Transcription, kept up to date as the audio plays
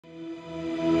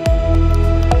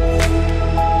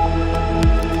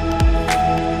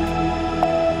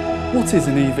What is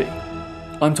an EV?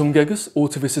 I'm Tom Geggus,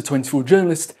 Autovista24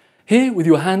 journalist, here with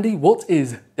your handy What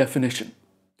Is definition.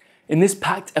 In this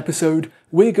packed episode,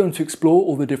 we're going to explore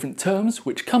all the different terms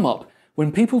which come up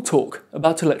when people talk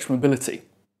about electromobility.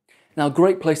 Now, a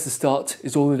great place to start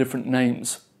is all the different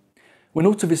names. When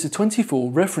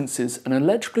Autovista24 references an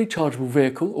electrically chargeable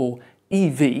vehicle, or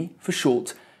EV for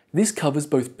short, this covers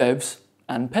both BEVs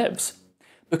and PHEVs,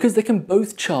 because they can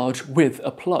both charge with a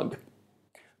plug.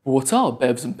 What are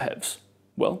BEVs and PHEVs?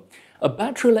 Well, a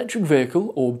battery electric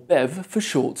vehicle, or BEV for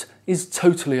short, is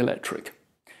totally electric.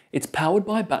 It's powered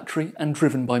by a battery and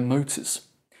driven by motors.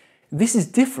 This is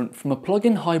different from a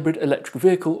plug-in hybrid electric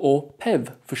vehicle, or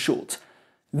PHEV for short.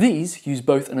 These use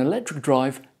both an electric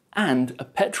drive and a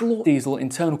petrol or diesel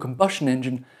internal combustion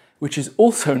engine, which is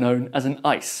also known as an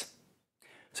ICE.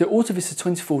 So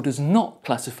Autovista24 does not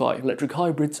classify electric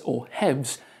hybrids, or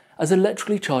HEVs, as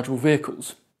electrically chargeable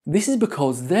vehicles. This is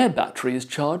because their battery is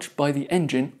charged by the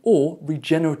engine or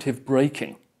regenerative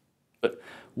braking. But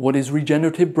what is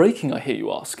regenerative braking, I hear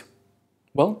you ask?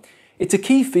 Well, it's a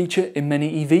key feature in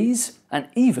many EVs and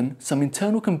even some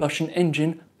internal combustion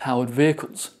engine powered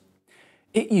vehicles.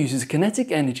 It uses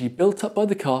kinetic energy built up by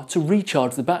the car to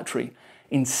recharge the battery,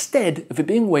 instead of it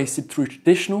being wasted through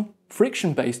traditional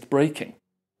friction-based braking.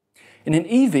 In an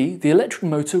EV, the electric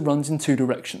motor runs in two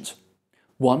directions.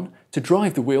 One to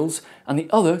drive the wheels and the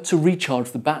other to recharge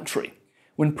the battery.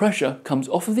 When pressure comes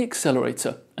off of the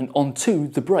accelerator and onto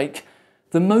the brake,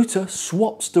 the motor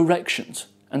swaps directions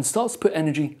and starts to put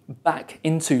energy back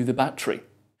into the battery.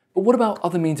 But what about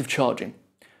other means of charging?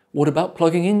 What about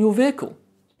plugging in your vehicle?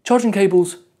 Charging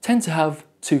cables tend to have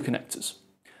two connectors.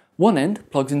 One end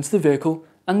plugs into the vehicle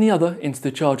and the other into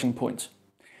the charging point.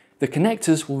 The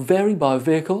connectors will vary by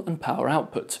vehicle and power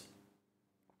output.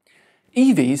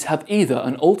 EVs have either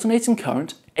an alternating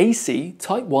current AC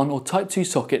Type 1 or Type 2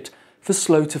 socket for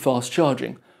slow to fast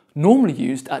charging, normally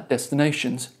used at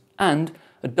destinations, and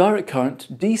a direct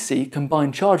current DC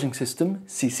combined charging system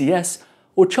CCS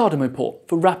or CHAdeMO port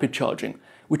for rapid charging,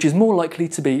 which is more likely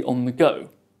to be on the go.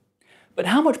 But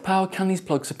how much power can these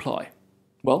plugs supply?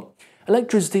 Well,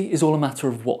 electricity is all a matter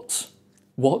of watts.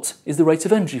 Watt is the rate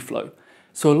of energy flow,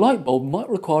 so a light bulb might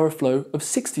require a flow of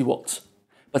 60 watts.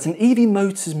 But an EV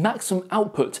motor's maximum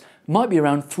output might be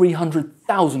around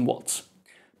 300,000 watts.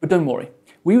 But don't worry,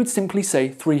 we would simply say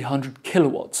 300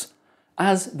 kilowatts,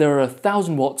 as there are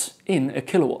 1,000 watts in a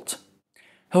kilowatt.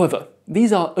 However,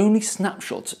 these are only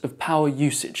snapshots of power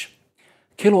usage.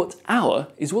 Kilowatt hour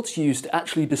is what's used to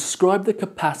actually describe the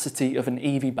capacity of an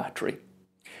EV battery.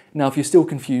 Now, if you're still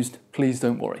confused, please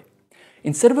don't worry.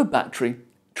 Instead of a battery,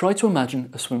 try to imagine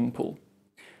a swimming pool.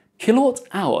 Kilowatt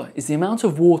hour is the amount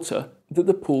of water that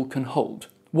the pool can hold,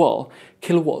 while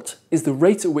kilowatt is the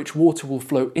rate at which water will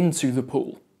flow into the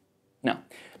pool. Now,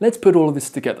 let's put all of this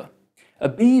together. A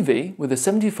BEV with a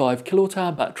 75 kilowatt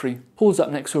hour battery pulls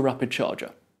up next to a rapid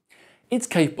charger. It's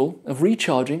capable of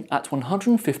recharging at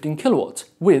 115 kilowatts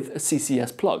with a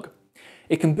CCS plug.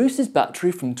 It can boost its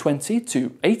battery from 20 to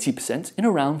 80% in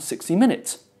around 60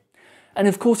 minutes. And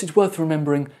of course, it's worth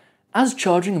remembering, as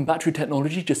charging and battery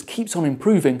technology just keeps on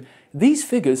improving, these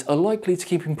figures are likely to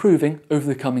keep improving over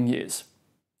the coming years.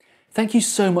 Thank you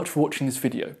so much for watching this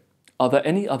video. Are there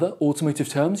any other automotive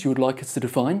terms you would like us to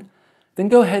define? Then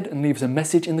go ahead and leave us a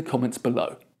message in the comments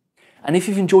below. And if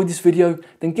you've enjoyed this video,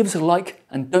 then give us a like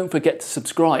and don't forget to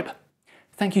subscribe.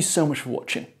 Thank you so much for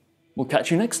watching. We'll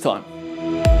catch you next time.